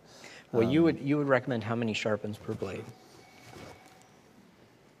sharpener. Well, you would recommend how many sharpens per blade?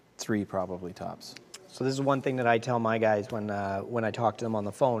 3 probably tops. So this is one thing that I tell my guys when I talk to them on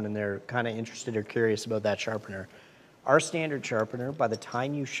the phone and they're kind of interested or curious about that sharpener. Our standard sharpener, by the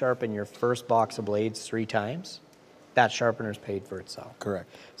time you sharpen your first box of blades 3 times, that sharpener's paid for itself. Correct.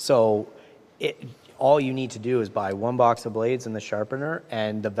 So all you need to do is buy 1 box of blades and the sharpener,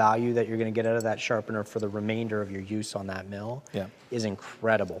 and the value that you're going to get out of that sharpener for the remainder of your use on that mill is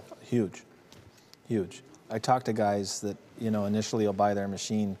incredible. Huge, huge. I talk to guys that, you know, initially will buy their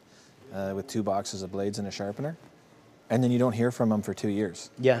machine with 2 boxes of blades and a sharpener, and then you don't hear from them for 2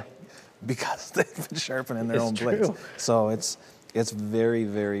 years. Yeah. Because they've been sharpening their own blades. So it's very,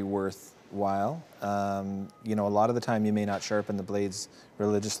 very worthwhile. You know, a lot of the time you may not sharpen the blades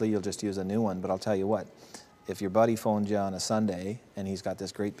religiously, you'll just use a new one. But I'll tell you what, if your buddy phoned you on a Sunday and he's got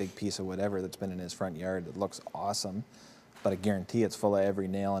this great big piece of whatever that's been in his front yard that looks awesome, but I guarantee it's full of every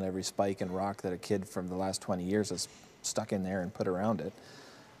nail and every spike and rock that a kid from the last 20 years has stuck in there and put around it.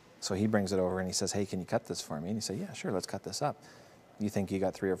 So he brings it over and he says, hey, can you cut this for me? And you say, yeah, sure, let's cut this up. You think you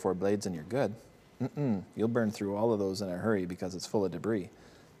got 3 or 4 blades and you're good. You'll burn through all of those in a hurry because it's full of debris.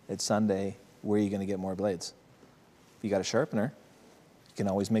 It's Sunday, where are you going to get more blades? If you got a sharpener, you can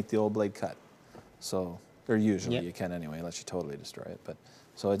always make the old blade cut. So, or usually you can anyway, unless you totally destroy it. But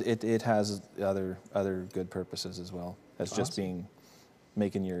so it has other good purposes as well as just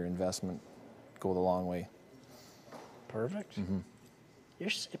making your investment go the long way. Perfect.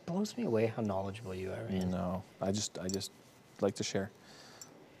 It blows me away how knowledgeable you are, man. No, I just like to share.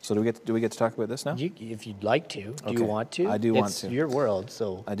 So do we get to talk about this now? If you'd like to. Do Okay. you want to? I do want to. It's your world,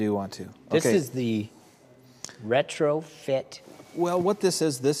 so. I do want to. This okay. is the retrofit. Well, what this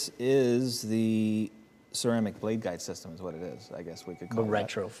is the ceramic blade guide system is what it is, I guess we could call it. The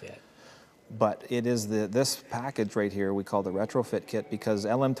retrofit. But it is this package right here we call the retrofit kit, because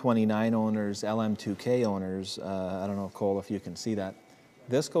LM29 owners, LM2K owners, I don't know, Cole, if you can see that,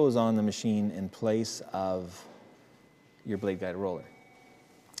 this goes on the machine in place of your blade guide roller.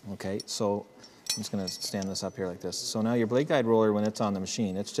 Okay, so I'm just going to stand this up here like this. So now your blade guide roller, when it's on the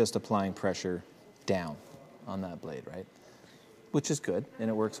machine, it's just applying pressure down on that blade, right? Which is good, and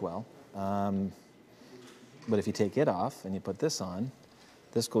it works well. But if you take it off and you put this on,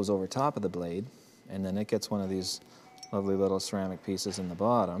 this goes over top of the blade, and then it gets one of these lovely little ceramic pieces in the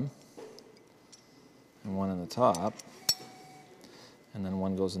bottom, and one in the top, and then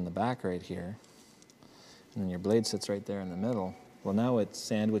one goes in the back right here, and then your blade sits right there in the middle. Well, now it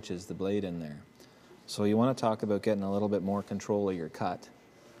sandwiches the blade in there. So you want to talk about getting a little bit more control of your cut,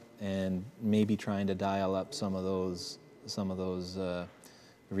 and maybe trying to dial up some of those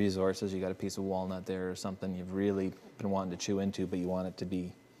resources. You got a piece of walnut there or something you've really been wanting to chew into, but you want it to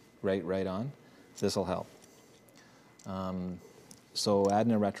be right on. This will help. So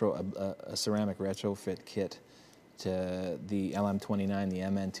adding a ceramic retrofit kit to the LM29, the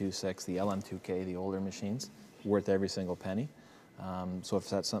MN26, the LM2K, the older machines, worth every single penny. So if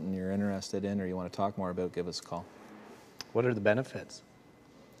that's something you're interested in or you want to talk more about, give us a call. What are the benefits?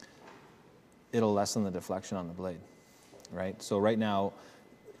 It'll lessen the deflection on the blade, right? So right now,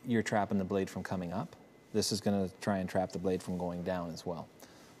 you're trapping the blade from coming up. This is going to try and trap the blade from going down as well.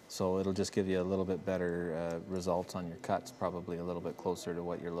 So it'll just give you a little bit better results on your cuts, probably a little bit closer to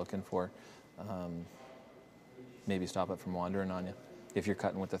what you're looking for. Maybe stop it from wandering on you. If you're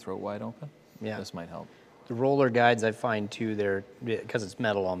cutting with the throat wide open, this might help. The roller guides, I find too, they're, because it's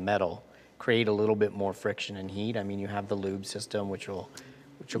metal on metal, create a little bit more friction and heat. I mean, you have the lube system, which will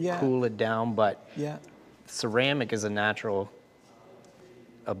cool it down, but ceramic is a natural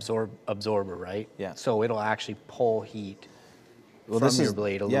absorber, right? Yeah. So it'll actually pull heat from your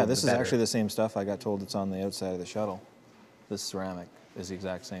blade a little bit Yeah, this is better. actually the same stuff I got told it's on the outside of the shuttle. This ceramic is the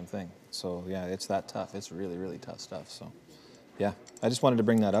exact same thing. So yeah, it's that tough. It's really, really tough stuff. So yeah, I just wanted to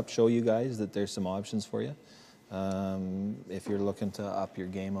bring that up, show you guys that there's some options for you. If you're looking to up your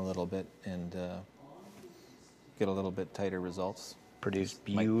game a little bit and get a little bit tighter results. Produce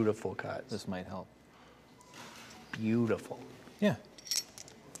beautiful cuts. This might help. Beautiful. Yeah.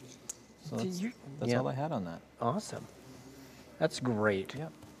 So that's all I had on that. Awesome. That's great.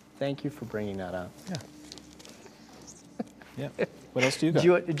 Yep. Thank you for bringing that up. Yeah. Yeah. What else do you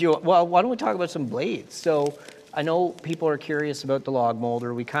got? Well, why don't we talk about some blades? So I know people are curious about the log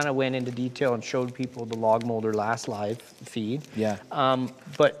molder. We kind of went into detail and showed people the log molder last live feed. Yeah.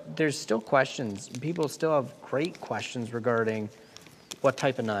 But there's still questions. People still have great questions regarding what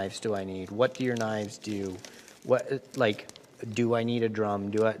type of knives do I need? What do your knives do? What, like, do I need a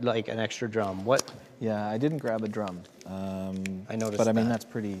drum? Do I like an extra drum? What? Yeah, I didn't grab a drum. I noticed but I mean that.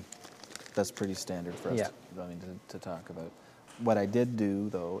 that's pretty standard for us to talk about. What I did do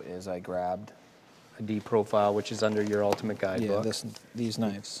though is I grabbed A D profile, which is under your ultimate guidebook. these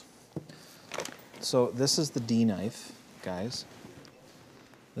knives. So this is the D knife, guys.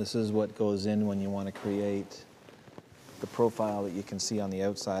 This is what goes in when you want to create the profile that you can see on the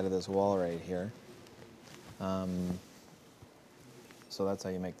outside of this wall right here. So that's how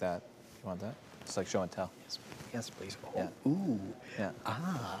you make that. You want that? It's like show and tell. Yes, please. Oh, Yeah. Ooh. Yeah.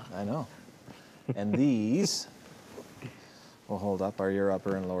 Ah. I know. And these will hold up are your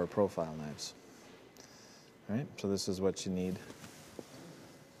upper and lower profile knives. All right? So this is what you need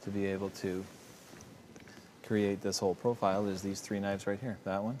to be able to create this whole profile is these three knives right here.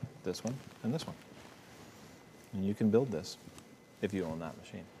 That one, this one, and this one. And you can build this if you own that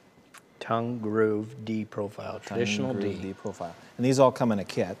machine. Tongue groove D profile, traditional Tongue groove D. D profile. And these all come in a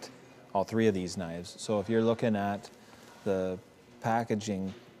kit, all three of these knives. So if you're looking at the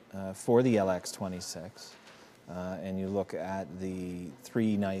packaging for the LX26 and you look at the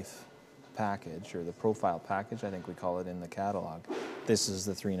three knife package or the profile package, I think we call it in the catalog, this is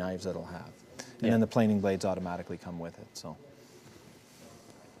the three knives that'll have. And then the planing blades automatically come with it. So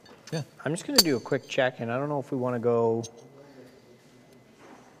yeah. I'm just going to do a quick check, and I don't know if we want to go.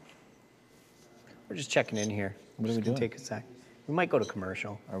 We're just checking in here. What are we doing? Take a sec. We might go to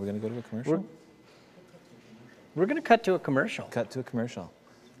commercial. Are we going to go to a commercial? We're going to cut to a commercial. Cut to a commercial.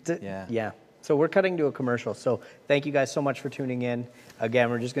 Yeah. Yeah. So we're cutting to a commercial. So thank you guys so much for tuning in. Again,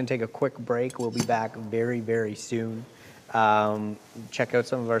 we're just going to take a quick break. We'll be back very, very soon. Check out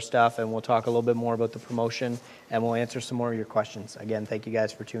some of our stuff, and we'll talk a little bit more about the promotion, and we'll answer some more of your questions. Again, thank you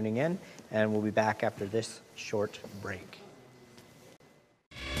guys for tuning in, and we'll be back after this short break.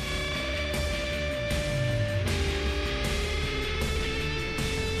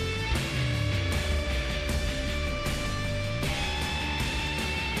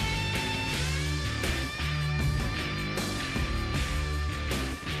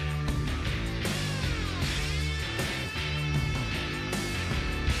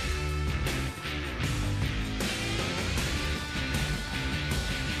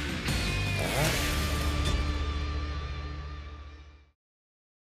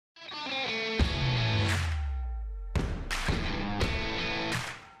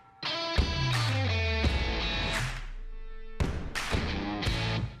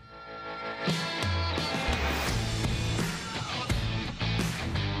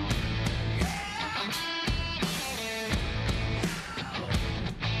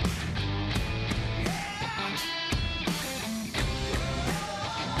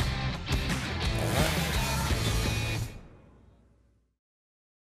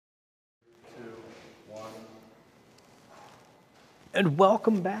 And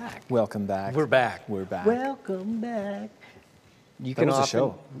welcome back. Welcome back. We're back. We're back. Welcome back. You That was a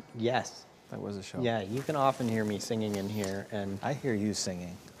show. Yes. That was a show. Yeah, you can often hear me singing in here, and I hear you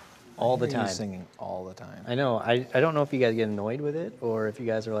singing. all the I hear you time. singing all the time. I know. I don't know if you guys get annoyed with it, or if you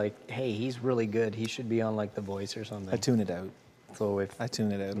guys are like, hey, he's really good. He should be on like The Voice or something. I tune it out. So if I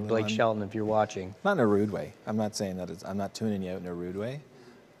tune it out. Blake Shelton, if you're watching. Not in a rude way. I'm not saying that I'm not tuning you out in a rude way,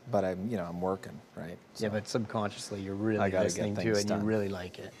 but I'm working, right? Yeah, but subconsciously you're really I gotta listening get to it things and done. you really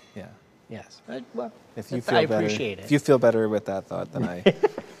like it. Yeah. Yes. Well, If you I feel better, appreciate it. If you feel better with that thought, then I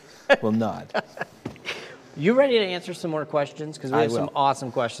will nod. You ready to answer some more questions? Because we I have some will.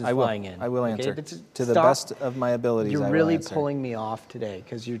 awesome questions I will. flying in. I will Okay, answer. but just To the stop. best of my abilities, You're I will really answer. pulling me off today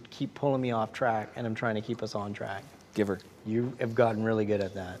because you keep pulling me off track, and I'm trying to keep us on track. Giver. You have gotten really good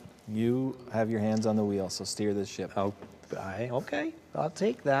at that. You have your hands on the wheel, so steer this ship. Oh, okay. I'll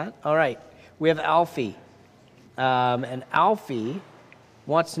take that. All right. We have Alfie, and Alfie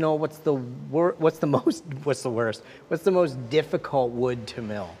wants to know what's the most difficult wood to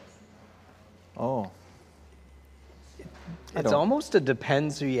mill. Oh. It's almost a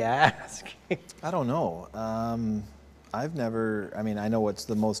depends who you ask. I don't know. I know what's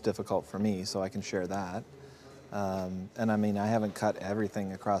the most difficult for me, so I can share that. And I mean, I haven't cut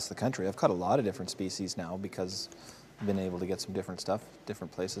everything across the country. I've cut a lot of different species now because I've been able to get some different stuff,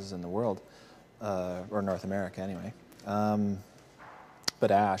 different places in the world, or North America anyway.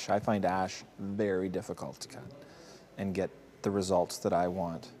 But ash, I find ash very difficult to cut and get the results that I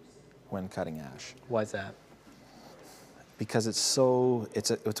want when cutting ash. Why is that? Because it's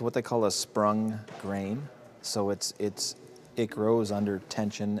what they call a sprung grain. So it grows under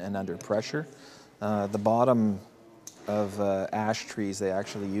tension and under pressure. The bottom of ash trees they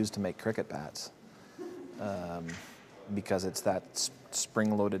actually use to make cricket bats because it's that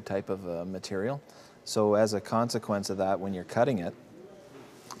spring-loaded type of material. So as a consequence of that, when you're cutting it,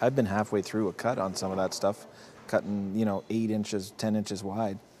 I've been halfway through a cut on some of that stuff, cutting 8 inches, 10 inches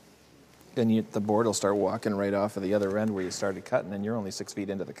wide, and the board will start walking right off of the other end where you started cutting, and you're only 6 feet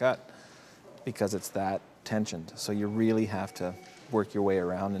into the cut because it's that tensioned. So you really have to work your way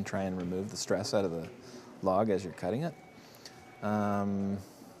around and try and remove the stress out of the log as you're cutting it.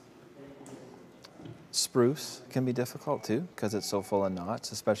 Spruce can be difficult too because it's so full of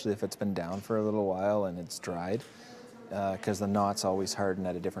knots, especially if it's been down for a little while and it's dried, because the knots always harden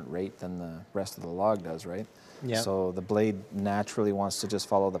at a different rate than the rest of the log does, right? Yeah. So the blade naturally wants to just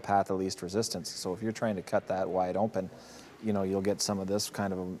follow the path of least resistance. So if you're trying to cut that wide open, you'll get some of this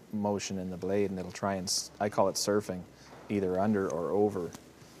kind of a motion in the blade, and it'll try and, I call it surfing, either under or over.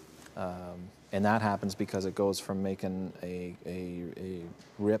 And that happens because it goes from making a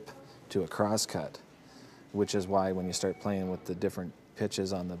rip to a cross cut, which is why when you start playing with the different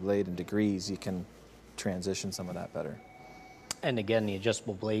pitches on the blade and degrees, you can transition some of that better. And again, the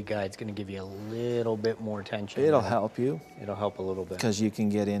adjustable blade guide is going to give you a little bit more tension. It'll help you. It'll help a little bit. Because you can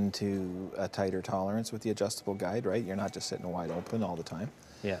get into a tighter tolerance with the adjustable guide, right? You're not just sitting wide open all the time.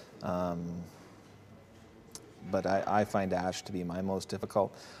 Yeah. But I find ash to be my most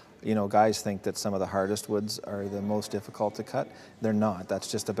difficult. Guys think that some of the hardest woods are the most difficult to cut. They're not.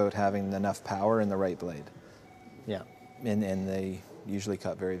 That's just about having enough power in the right blade. Yeah. And they usually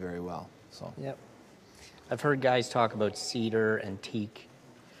cut very, very well. So. Yep. I've heard guys talk about cedar and teak,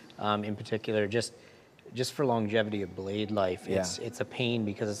 in particular, just for longevity of blade life. Yeah. It's a pain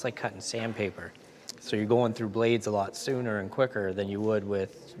because it's like cutting sandpaper. So you're going through blades a lot sooner and quicker than you would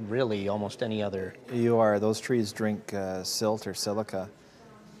with really almost any other. You are. Those trees drink silt or silica.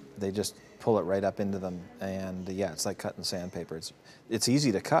 They just pull it right up into them, and yeah, it's like cutting sandpaper. It's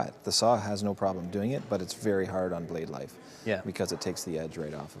easy to cut. The saw has no problem doing it, but it's very hard on blade life. Yeah. Because it takes the edge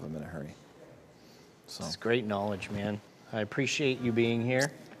right off of them in a hurry. So It's great knowledge, man. I appreciate you being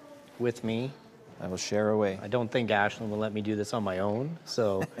here with me. I will share away. I don't think Ashlyn will let me do this on my own,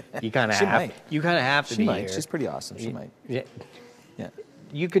 so you kind of She have. might. You kind of have to She be might. here. She's pretty awesome. She might. Yeah. Yeah.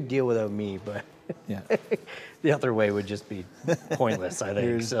 You could deal without me, but Yeah. the other way would just be pointless, I think.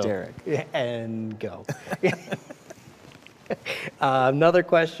 Here's so, Derek. And go. Another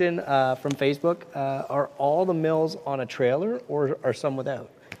question from Facebook. Are all the mills on a trailer or are some without?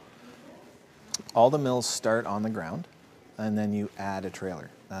 All the mills start on the ground, and then you add a trailer.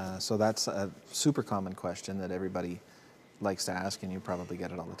 So that's a super common question that everybody likes to ask, and you probably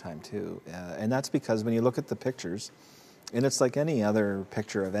get it all the time too. And that's because when you look at the pictures, and it's like any other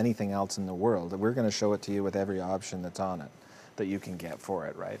picture of anything else in the world, we're going to show it to you with every option that's on it that you can get for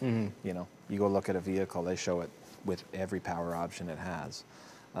it, right? You go look at a vehicle, they show it with every power option it has.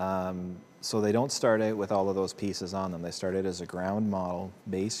 So they don't start out with all of those pieces on them. They start out as a ground model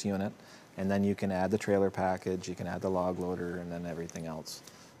base unit and then you can add the trailer package, you can add the log loader, and then everything else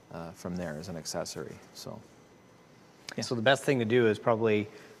from there as an accessory. So, yeah. So the best thing to do is probably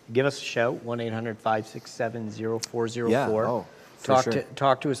give us a shout, 1-800-567-0404. Yeah, oh, for sure.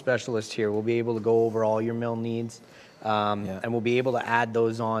 Talk to a specialist here. We'll be able to go over all your mill needs, and we'll be able to add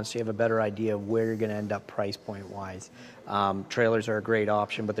those on so you have a better idea of where you're going to end up price point wise. Trailers are a great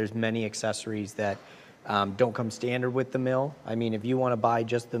option, but there's many accessories that don't come standard with the mill. I mean, if you want to buy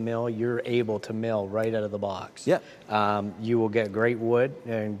just the mill, you're able to mill right out of the box. Yeah. You will get great wood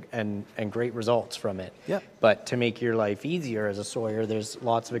and great results from it. Yeah. But to make your life easier as a sawyer, there's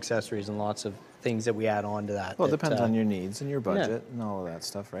lots of accessories and lots of things that we add on to that. Well, it depends on your needs and your budget and all of that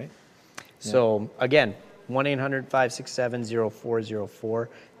stuff, right? So again, 1-800-567-0404.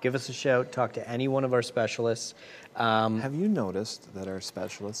 Give us a shout. Talk to any one of our specialists. Have you noticed that our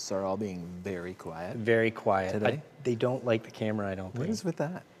specialists are all being very quiet? Very quiet. Today? They don't like the camera, I don't think. What is with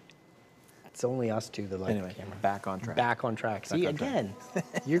that? It's only us two that like Anyway, the camera. back on track. Back on track. See, on track. again,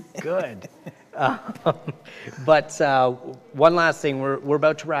 you're good. But one last thing, we're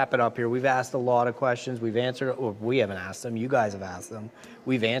about to wrap it up here. We've asked a lot of questions. We've answered, or we haven't asked them, you guys have asked them.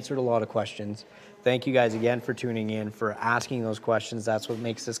 We've answered a lot of questions. Thank you guys again for tuning in, for asking those questions. That's what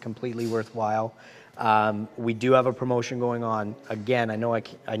makes this completely worthwhile. We do have a promotion going on. Again, I know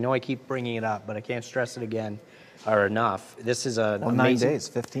I keep bringing it up, but I can't stress it again or enough. This is a 9 days,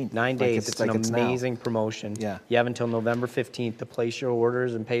 15. 9 days. It's an amazing promotion. Yeah. You have until November 15th to place your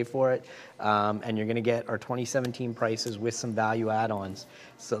orders and pay for it. And you're going to get our 2017 prices with some value add-ons.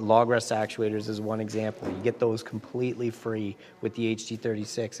 So log rest actuators is one example. You get those completely free with the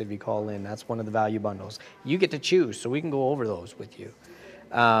HT36 if you call in. That's one of the value bundles. You get to choose, so we can go over those with you.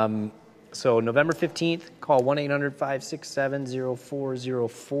 So November 15th, call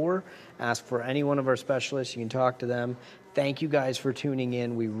 1-800-567-0404. Ask for any one of our specialists. You can talk to them. Thank you guys for tuning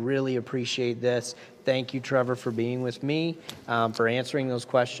in. We really appreciate this. Thank you, Trevor, for being with me, for answering those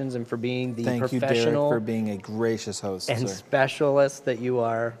questions, and for being the professional. Thank you, Derek, for being a gracious host, and sir. specialist that you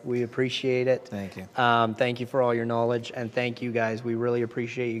are. We appreciate it. Thank you. Thank you for all your knowledge, and thank you guys. We really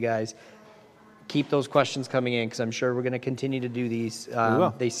appreciate you guys. Keep those questions coming in, because I'm sure we're going to continue to do these.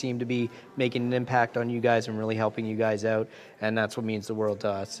 They seem to be making an impact on you guys and really helping you guys out, and that's what means the world to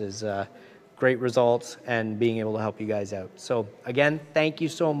us, is great results and being able to help you guys out. So again, thank you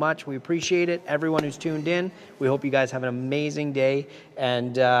so much. We appreciate it. Everyone who's tuned in, we hope you guys have an amazing day,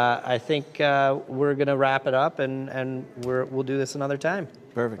 and I think we're going to wrap it up, and we'll do this another time.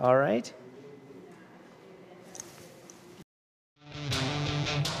 Perfect. All right?